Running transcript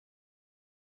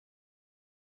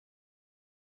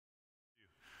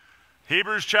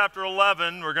Hebrews chapter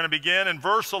 11, we're going to begin in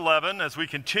verse 11 as we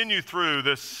continue through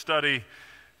this study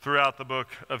throughout the book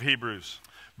of Hebrews.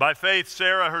 By faith,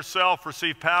 Sarah herself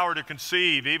received power to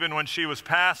conceive, even when she was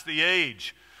past the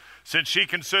age, since she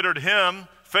considered him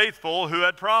faithful who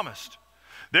had promised.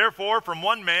 Therefore, from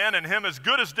one man, and him as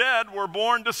good as dead, were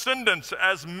born descendants,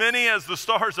 as many as the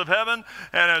stars of heaven,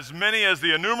 and as many as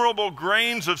the innumerable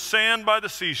grains of sand by the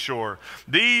seashore.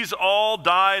 These all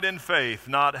died in faith,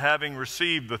 not having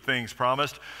received the things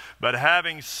promised, but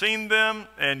having seen them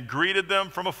and greeted them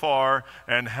from afar,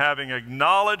 and having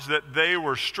acknowledged that they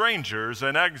were strangers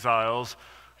and exiles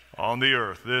on the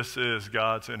earth. This is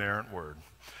God's inerrant word.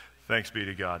 Thanks be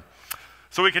to God.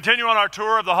 So we continue on our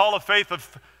tour of the Hall of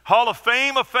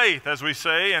Fame of Faith, as we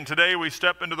say, and today we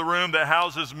step into the room that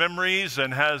houses memories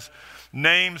and has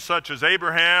names such as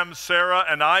Abraham, Sarah,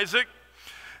 and Isaac.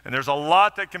 And there's a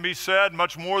lot that can be said,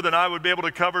 much more than I would be able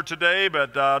to cover today,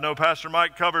 but I know Pastor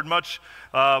Mike covered much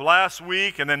last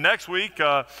week, and then next week,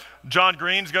 John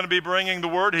Green's going to be bringing the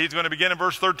word. He's going to begin in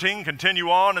verse 13, continue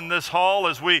on in this hall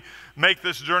as we make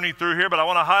this journey through here, but I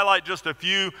want to highlight just a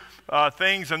few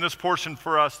things in this portion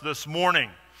for us this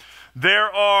morning.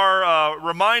 There are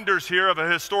reminders here of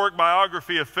a historic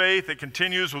biography of faith. It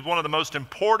continues with one of the most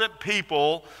important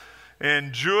people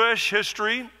in Jewish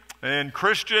history and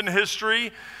Christian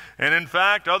history. And in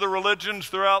fact, other religions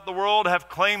throughout the world have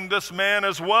claimed this man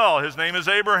as well. His name is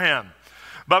Abraham.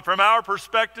 But from our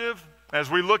perspective,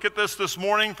 as we look at this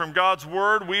morning from God's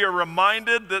Word, we are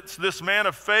reminded that this man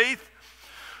of faith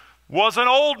was an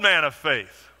old man of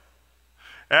faith.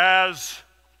 As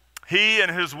he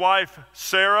and his wife,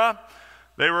 Sarah,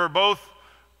 they were both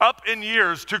up in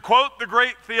years. To quote the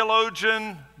great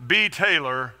theologian B.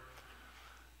 Taylor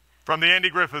from the Andy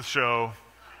Griffith Show,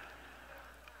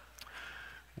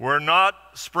 we're not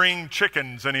spring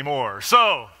chickens anymore.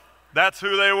 So, that's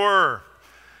who they were.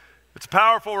 It's a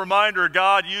powerful reminder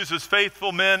God uses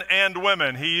faithful men and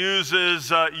women. He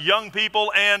uses young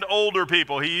people and older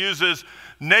people. He uses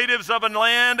natives of a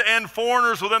land and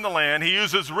foreigners within the land. He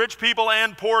uses rich people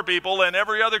and poor people and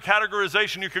every other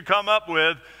categorization you could come up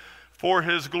with for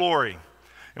his glory.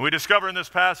 And we discover in this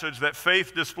passage that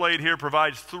faith displayed here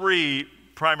provides three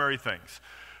primary things.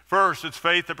 First, it's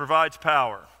faith that provides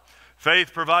power.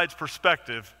 Faith provides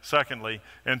perspective, secondly.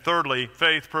 And thirdly,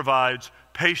 faith provides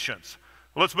patience.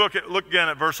 Let's look again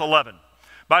at verse 11.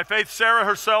 By faith, Sarah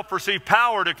herself received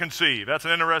power to conceive. That's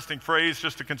an interesting phrase,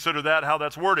 just to consider that, how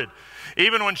that's worded.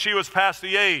 Even when she was past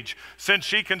the age, since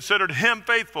she considered him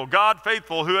faithful, God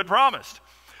faithful, who had promised.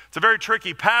 It's a very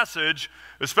tricky passage,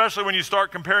 especially when you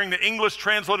start comparing the English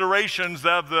transliterations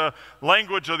of the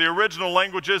language or the original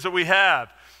languages that we have.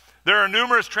 There are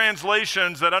numerous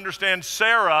translations that understand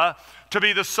Sarah to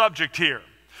be the subject here.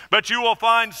 But you will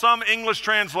find some English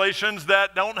translations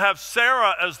that don't have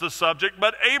Sarah as the subject,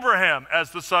 but Abraham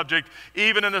as the subject,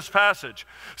 even in this passage.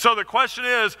 So the question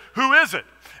is, who is it?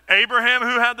 Abraham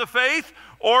who had the faith,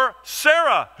 or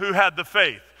Sarah who had the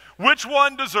faith? Which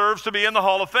one deserves to be in the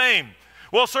Hall of Fame?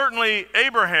 Well, certainly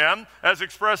Abraham, as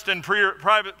expressed in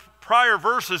prior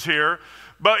verses here,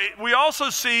 but we also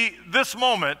see this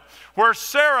moment where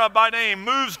Sarah by name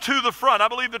moves to the front. I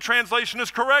believe the translation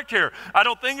is correct here. I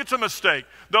don't think it's a mistake,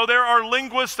 though there are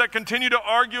linguists that continue to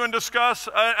argue and discuss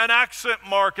an accent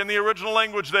mark in the original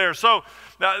language there. So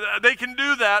they can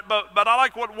do that, but I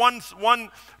like what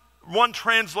one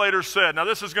translator said. Now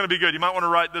this is going to be good. You might want to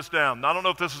write this down. I don't know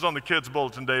if this is on the kids'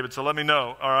 bulletin, David, so let me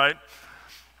know, all right?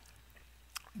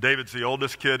 David's the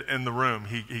oldest kid in the room.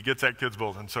 He gets that kids'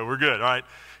 bulletin, so we're good, all right?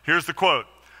 Here's the quote.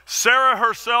 Sarah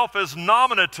herself is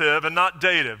nominative and not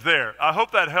dative. There. I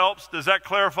hope that helps. Does that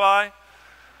clarify?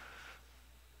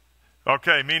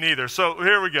 Okay, me neither. So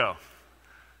here we go.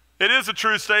 It is a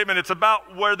true statement. It's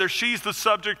about whether she's the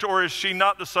subject or is she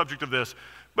not the subject of this.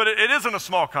 But it isn't a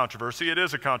small controversy. It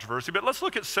is a controversy. But let's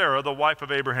look at Sarah, the wife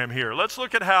of Abraham here. Let's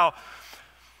look at how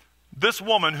this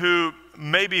woman who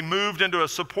maybe moved into a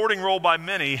supporting role by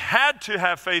many had to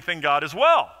have faith in God as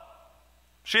well.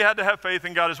 She had to have faith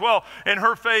in God as well. And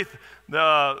her faith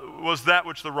was that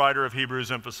which the writer of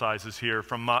Hebrews emphasizes here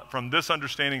from this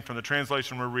understanding, from the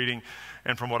translation we're reading,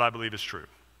 and from what I believe is true.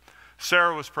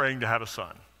 Sarah was praying to have a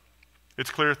son. It's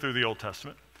clear through the Old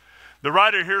Testament. The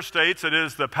writer here states it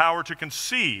is the power to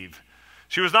conceive.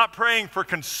 She was not praying for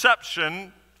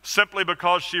conception simply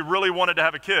because she really wanted to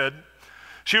have a kid.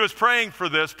 She was praying for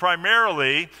this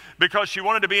primarily because she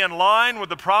wanted to be in line with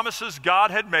the promises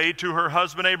God had made to her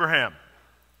husband Abraham.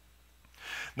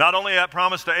 Not only that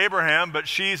promise to Abraham, but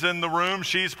she's in the room,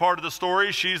 she's part of the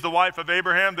story, she's the wife of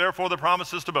Abraham, therefore the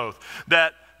promises to both.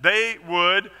 That they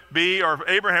would be, or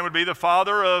Abraham would be the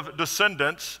father of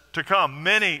descendants to come,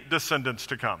 many descendants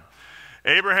to come.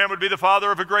 Abraham would be the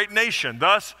father of a great nation.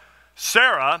 Thus,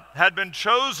 Sarah had been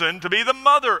chosen to be the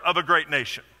mother of a great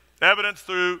nation, evidenced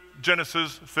through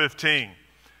Genesis 15.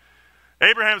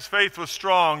 Abraham's faith was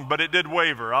strong, but it did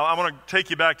waver. I want to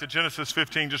take you back to Genesis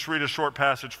 15, just read a short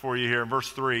passage for you here in verse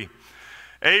 3.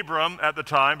 Abram, at the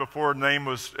time, before the name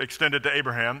was extended to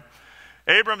Abraham,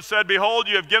 Abram said, "Behold,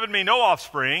 you have given me no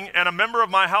offspring, and a member of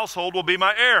my household will be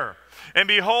my heir. And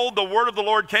behold, the word of the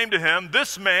Lord came to him,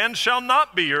 this man shall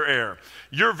not be your heir.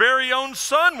 Your very own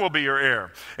son will be your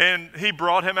heir." And he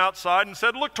brought him outside and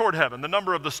said, "Look toward heaven, the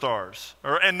number of the stars,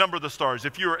 and number the stars,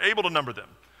 if you are able to number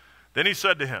them." Then he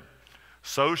said to him,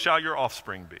 "So shall your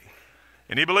offspring be."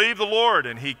 And he believed the Lord,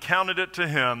 and he counted it to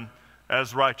him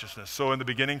as righteousness. So in the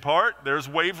beginning part, there's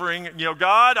wavering.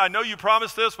 God, I know you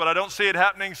promised this, but I don't see it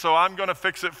happening, so I'm going to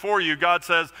fix it for you. God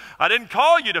says, I didn't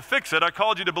call you to fix it. I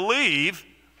called you to believe.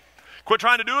 Quit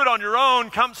trying to do it on your own.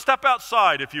 Come step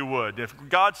outside if you would. If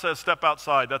God says step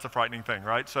outside, that's a frightening thing,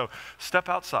 right? So step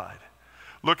outside.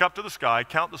 Look up to the sky.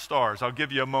 Count the stars. I'll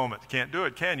give you a moment. Can't do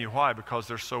it, can you? Why? Because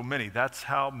there's so many. That's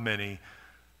how many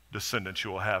descendants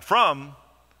you will have from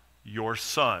your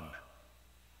son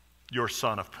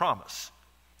of promise.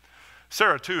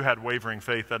 Sarah, too, had wavering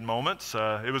faith at moments.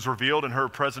 It was revealed in her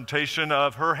presentation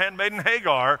of her handmaiden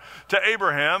Hagar to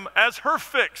Abraham as her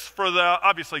fix for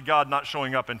obviously God not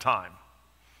showing up in time.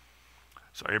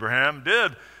 So Abraham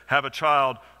did have a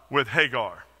child with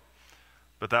Hagar,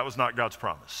 but that was not God's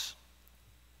promise.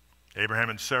 Abraham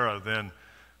and Sarah, then,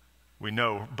 we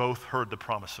know, both heard the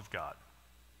promise of God.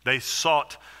 They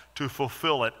sought to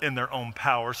fulfill it in their own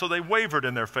power, so they wavered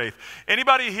in their faith.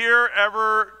 Anybody here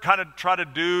ever kind of try to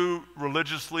do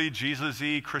religiously,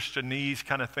 Jesus-y, Christianese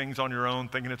kind of things on your own,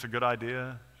 thinking it's a good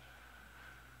idea?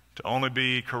 To only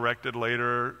be corrected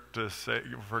later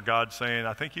for God saying,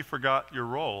 I think you forgot your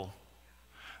role.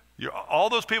 All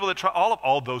those people that try,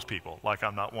 all those people, like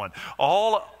I'm not one,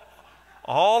 all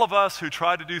of us who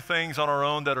try to do things on our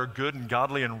own that are good and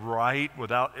godly and right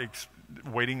without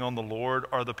waiting on the Lord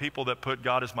are the people that put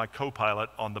God as my co-pilot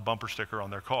on the bumper sticker on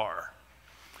their car.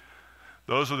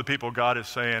 Those are the people God is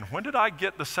saying, when did I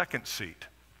get the second seat?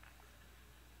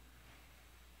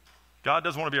 God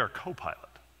doesn't want to be our co-pilot.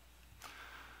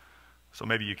 So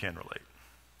maybe you can relate.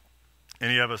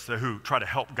 Any of us who try to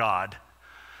help God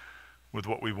with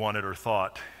what we wanted or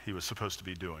thought he was supposed to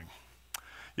be doing.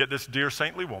 Yet this dear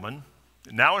saintly woman,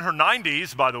 now in her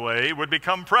 90s, by the way, would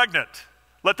become pregnant.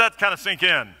 Let that kind of sink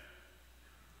in.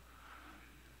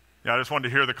 Yeah, I just wanted to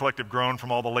hear the collective groan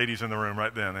from all the ladies in the room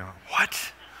right then. They went,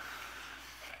 what?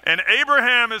 And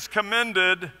Abraham is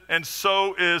commended, and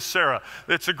so is Sarah.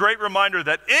 It's a great reminder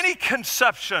that any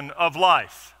conception of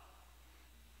life,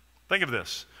 think of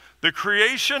this, the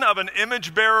creation of an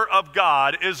image bearer of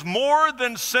God is more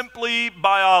than simply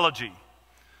biology,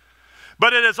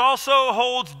 but it also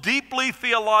holds deeply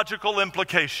theological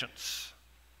implications.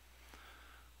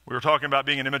 We were talking about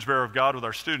being an image bearer of God with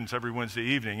our students every Wednesday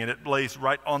evening, and it lays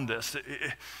right on this.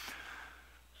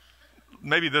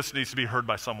 Maybe this needs to be heard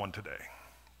by someone today.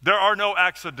 There are no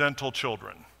accidental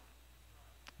children.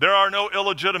 There are no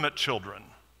illegitimate children.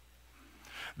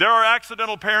 There are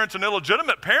accidental parents and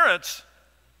illegitimate parents,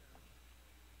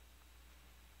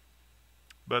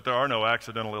 but there are no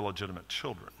accidental illegitimate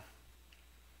children.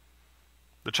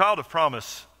 The child of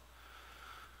promise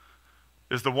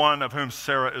is the one of whom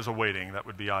Sarah is awaiting. That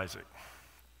would be Isaac.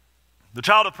 The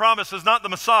child of promise is not the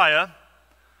Messiah.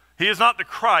 He is not the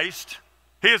Christ.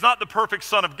 He is not the perfect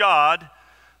Son of God.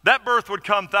 That birth would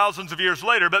come thousands of years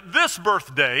later. But this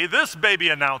birthday, this baby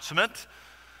announcement,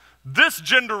 this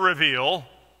gender reveal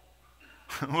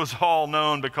was all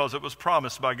known because it was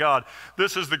promised by God.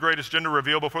 This is the greatest gender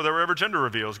reveal before there were ever gender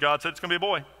reveals. God said it's going to be a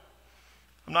boy.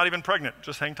 I'm not even pregnant.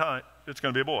 Just hang tight. It's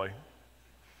going to be a boy.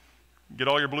 Get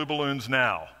all your blue balloons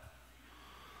now.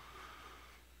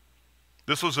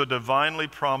 This was a divinely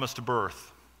promised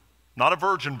birth. Not a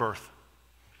virgin birth,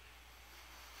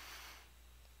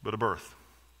 but a birth.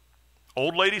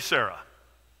 Old lady Sarah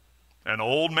and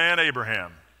old man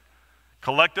Abraham,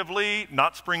 collectively,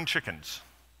 not spring chickens,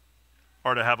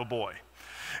 are to have a boy.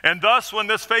 And thus, when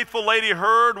this faithful lady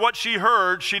heard what she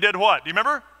heard, she did what? Do you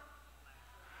remember?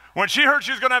 When she heard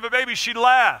she was going to have a baby, she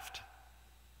laughed.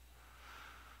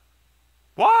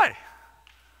 Why?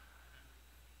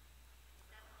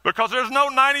 Because there's no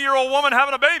 90-year-old woman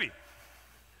having a baby.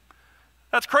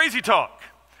 That's crazy talk.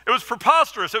 It was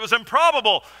preposterous. It was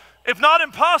improbable, if not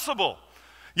impossible.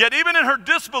 Yet even in her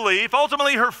disbelief,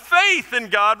 ultimately her faith in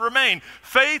God remained.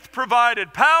 Faith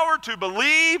provided power to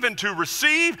believe and to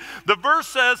receive. The verse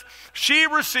says she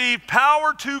received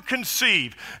power to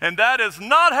conceive. And that is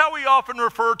not how we often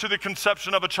refer to the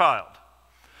conception of a child.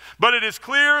 But it is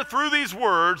clear through these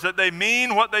words that they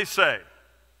mean what they say.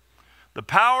 The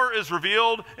power is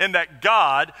revealed in that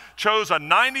God chose a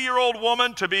 90-year-old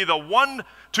woman to be the one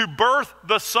to birth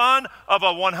the son of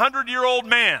a 100-year-old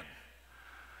man.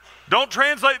 Don't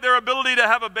translate their ability to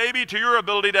have a baby to your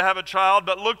ability to have a child,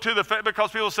 but look to the fact,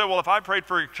 because people say, well, if I prayed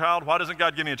for a child, why doesn't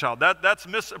God give me a child? That's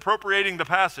misappropriating the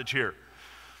passage here.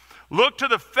 Look to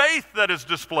the faith that is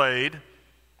displayed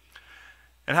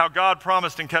and how God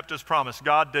promised and kept his promise.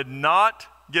 God did not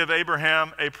give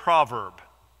Abraham a proverb.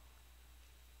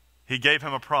 He gave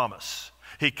him a promise.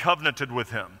 He covenanted with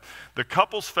him. The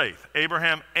couple's faith,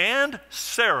 Abraham and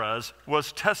Sarah's,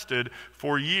 was tested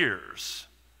for years.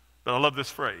 But I love this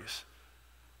phrase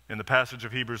in the passage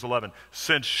of Hebrews 11.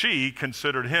 Since she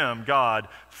considered him, God,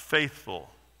 faithful,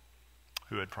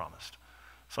 who had promised.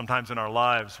 Sometimes in our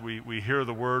lives, we hear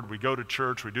the word, we go to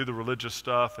church, we do the religious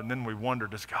stuff, and then we wonder,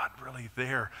 is God really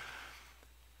there?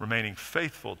 Remaining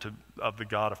faithful of the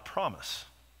God of promise.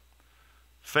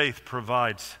 Faith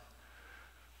provides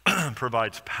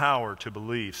power to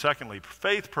believe. Secondly,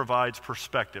 faith provides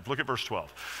perspective. Look at verse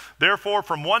 12. Therefore,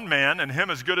 from one man, and him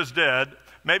as good as dead,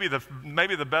 maybe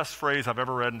the best phrase I've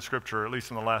ever read in Scripture, at least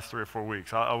in the last 3 or 4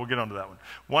 weeks. I will get onto that one.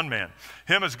 One man,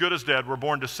 him as good as dead, were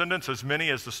born descendants as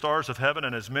many as the stars of heaven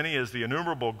and as many as the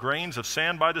innumerable grains of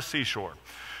sand by the seashore.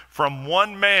 From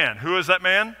one man. Who is that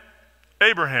man?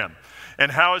 Abraham.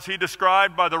 And how is he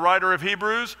described by the writer of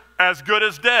Hebrews? As good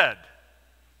as dead.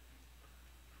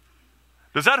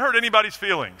 Does that hurt anybody's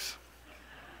feelings?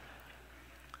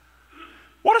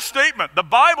 What a statement. The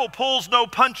Bible pulls no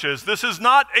punches. This is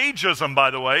not ageism,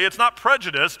 by the way. It's not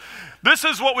prejudice. This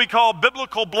is what we call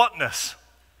biblical bluntness.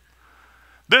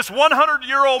 This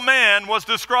 100-year-old man was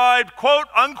described, quote,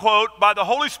 unquote, by the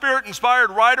Holy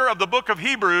Spirit-inspired writer of the book of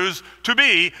Hebrews to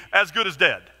be as good as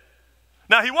dead.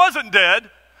 Now, he wasn't dead,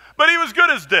 but he was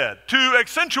good as dead, to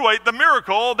accentuate the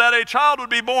miracle that a child would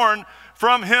be born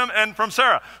from him and from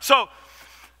Sarah. So,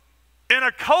 in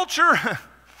a culture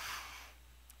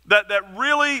that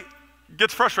really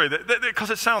gets frustrated, because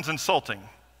it sounds insulting.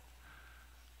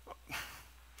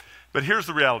 But here's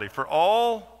the reality. For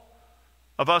all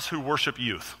of us who worship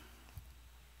youth,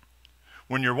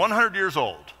 when you're 100 years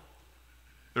old,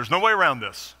 there's no way around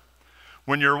this.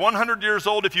 When you're 100 years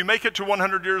old, if you make it to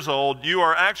 100 years old, you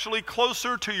are actually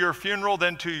closer to your funeral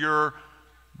than to your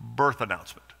birth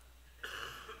announcement.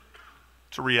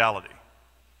 It's a reality.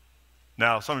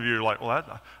 Now, some of you are like,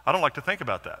 well, I don't like to think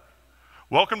about that.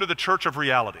 Welcome to the church of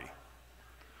reality,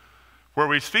 where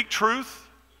we speak truth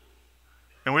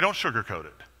and we don't sugarcoat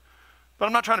it. But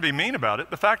I'm not trying to be mean about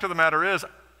it. The fact of the matter is,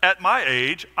 at my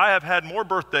age, I have had more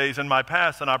birthdays in my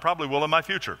past than I probably will in my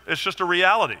future. It's just a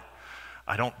reality.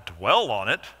 I don't dwell on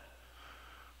it,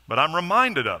 but I'm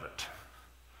reminded of it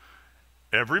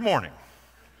every morning,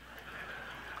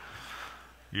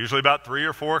 usually about 3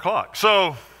 or 4 o'clock.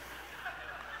 So,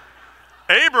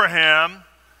 Abraham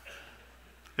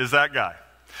is that guy.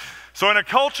 So in a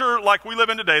culture like we live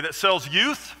in today that sells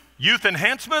youth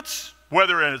enhancements,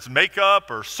 whether it's makeup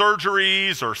or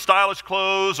surgeries or stylish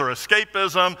clothes or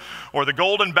escapism or the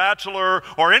Golden Bachelor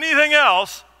or anything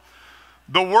else,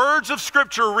 the words of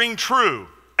Scripture ring true.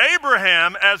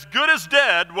 Abraham, as good as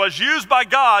dead, was used by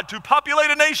God to populate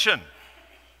a nation.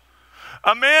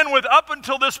 A man with, up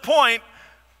until this point,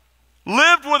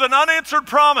 lived with an unanswered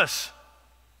promise.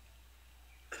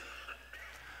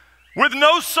 With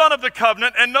no son of the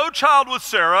covenant and no child with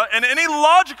Sarah, in any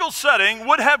logical setting,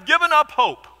 would have given up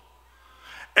hope.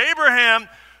 Abraham,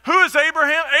 who is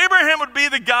Abraham? Abraham would be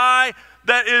the guy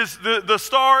that is the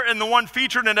star and the one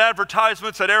featured in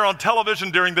advertisements that air on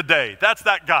television during the day. That's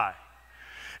that guy.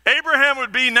 Abraham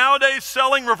would be nowadays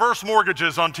selling reverse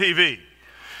mortgages on TV.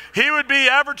 He would be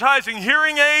advertising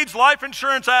hearing aids, life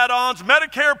insurance add-ons,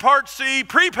 Medicare Part C,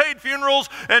 prepaid funerals,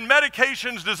 and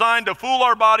medications designed to fool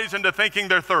our bodies into thinking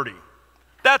they're 30.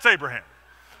 That's Abraham.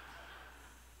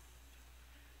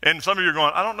 And some of you are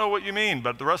going, I don't know what you mean,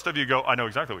 but the rest of you go, I know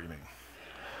exactly what you mean.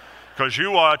 Because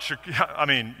you watch, I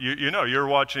mean, you know, you're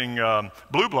watching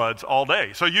Blue Bloods all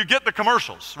day. So you get the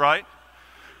commercials, right?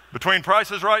 Between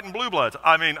Price is Right and Blue Bloods.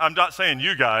 I mean, I'm not saying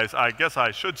you guys, I guess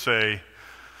I should say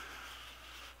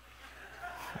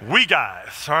we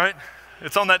guys, all right?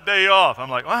 It's on that day off.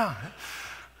 I'm like, wow,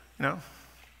 you know.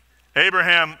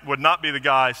 Abraham would not be the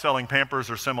guy selling Pampers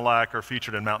or Similac or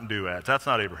featured in Mountain Dew ads. That's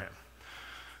not Abraham.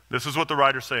 This is what the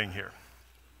writer's saying here.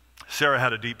 Sarah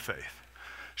had a deep faith.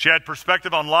 She had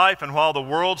perspective on life, and while the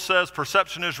world says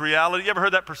perception is reality, you ever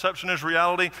heard that perception is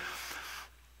reality?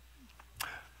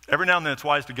 Every now and then it's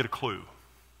wise to get a clue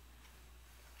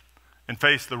and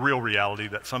face the real reality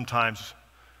that sometimes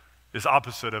is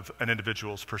opposite of an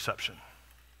individual's perception.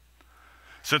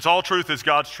 Since all truth is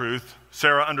God's truth,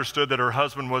 Sarah understood that her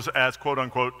husband was as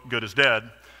quote-unquote good as dead,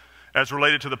 as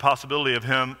related to the possibility of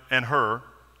him and her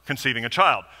conceiving a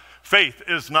child. Faith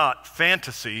is not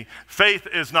fantasy. Faith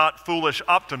is not foolish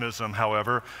optimism,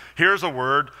 however. Here's a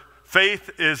word. Faith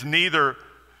is neither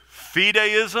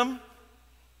fideism,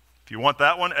 if you want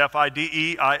that one,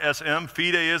 F-I-D-E-I-S-M,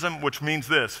 fideism, which means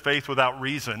this, faith without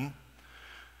reason.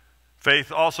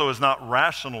 Faith also is not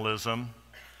rationalism,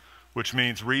 which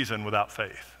means reason without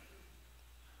faith.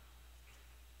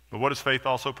 But what does faith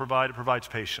also provide? It provides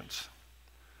patience.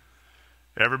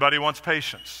 Everybody wants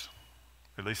patience.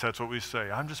 At least that's what we say.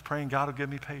 I'm just praying God will give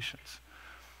me patience.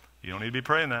 You don't need to be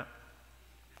praying that.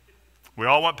 We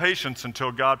all want patience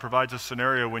until God provides a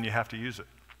scenario when you have to use it.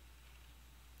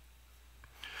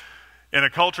 In a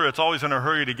culture that's always in a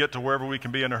hurry to get to wherever we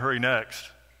can be in a hurry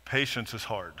next, patience is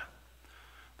hard.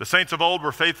 The saints of old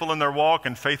were faithful in their walk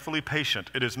and faithfully patient.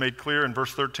 It is made clear in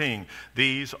verse 13,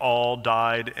 these all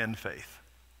died in faith,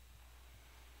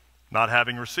 not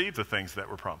having received the things that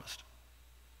were promised.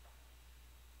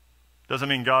 Doesn't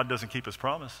mean God doesn't keep his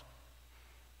promise.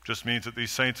 Just means that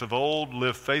these saints of old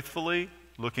lived faithfully,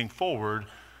 looking forward,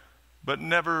 but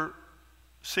never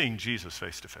seeing Jesus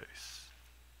face to face.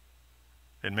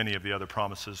 And many of the other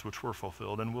promises which were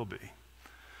fulfilled and will be.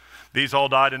 These all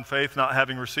died in faith, not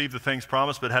having received the things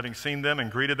promised, but having seen them and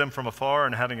greeted them from afar,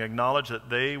 and having acknowledged that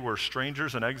they were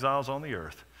strangers and exiles on the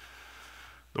earth.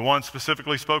 The ones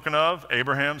specifically spoken of,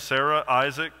 Abraham, Sarah,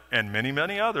 Isaac, and many,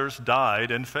 many others, died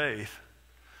in faith.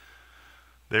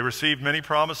 They received many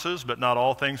promises, but not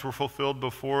all things were fulfilled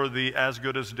before the as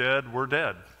good as dead were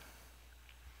dead.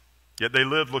 Yet they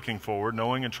lived looking forward,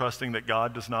 knowing and trusting that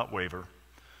God does not waver.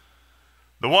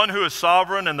 The one who is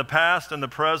sovereign in the past and the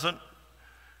present,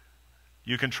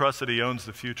 you can trust that he owns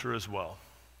the future as well.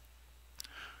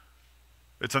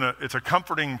 It's a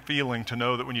comforting feeling to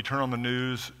know that when you turn on the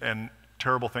news and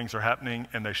terrible things are happening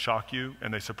and they shock you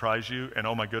and they surprise you and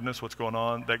oh my goodness, what's going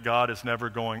on, that God is never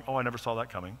going, oh, I never saw that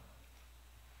coming.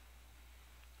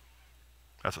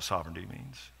 That's what sovereignty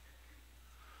means.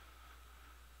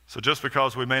 So just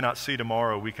because we may not see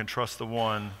tomorrow, we can trust the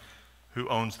one who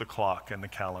owns the clock and the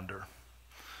calendar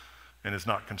and is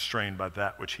not constrained by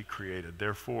that which he created.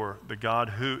 Therefore, the God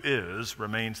who is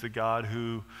remains the God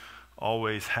who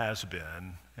always has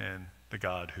been and the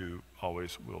God who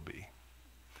always will be.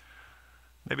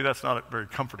 Maybe that's not very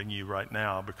comforting you right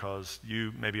now because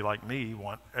you, maybe like me,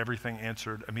 want everything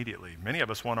answered immediately. Many of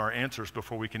us want our answers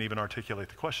before we can even articulate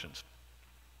the questions.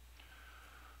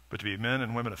 But to be men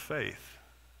and women of faith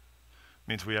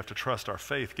means we have to trust our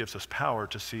faith gives us power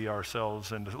to see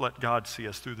ourselves and to let God see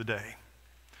us through the day.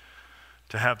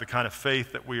 To have the kind of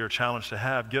faith that we are challenged to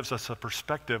have gives us a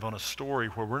perspective on a story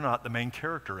where we're not the main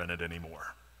character in it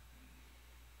anymore.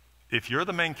 If you're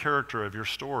the main character of your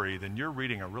story, then you're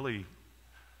reading a really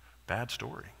bad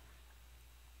story.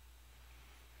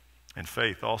 And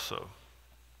faith also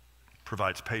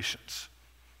provides patience.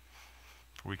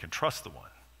 We can trust the one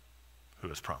who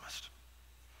has promised.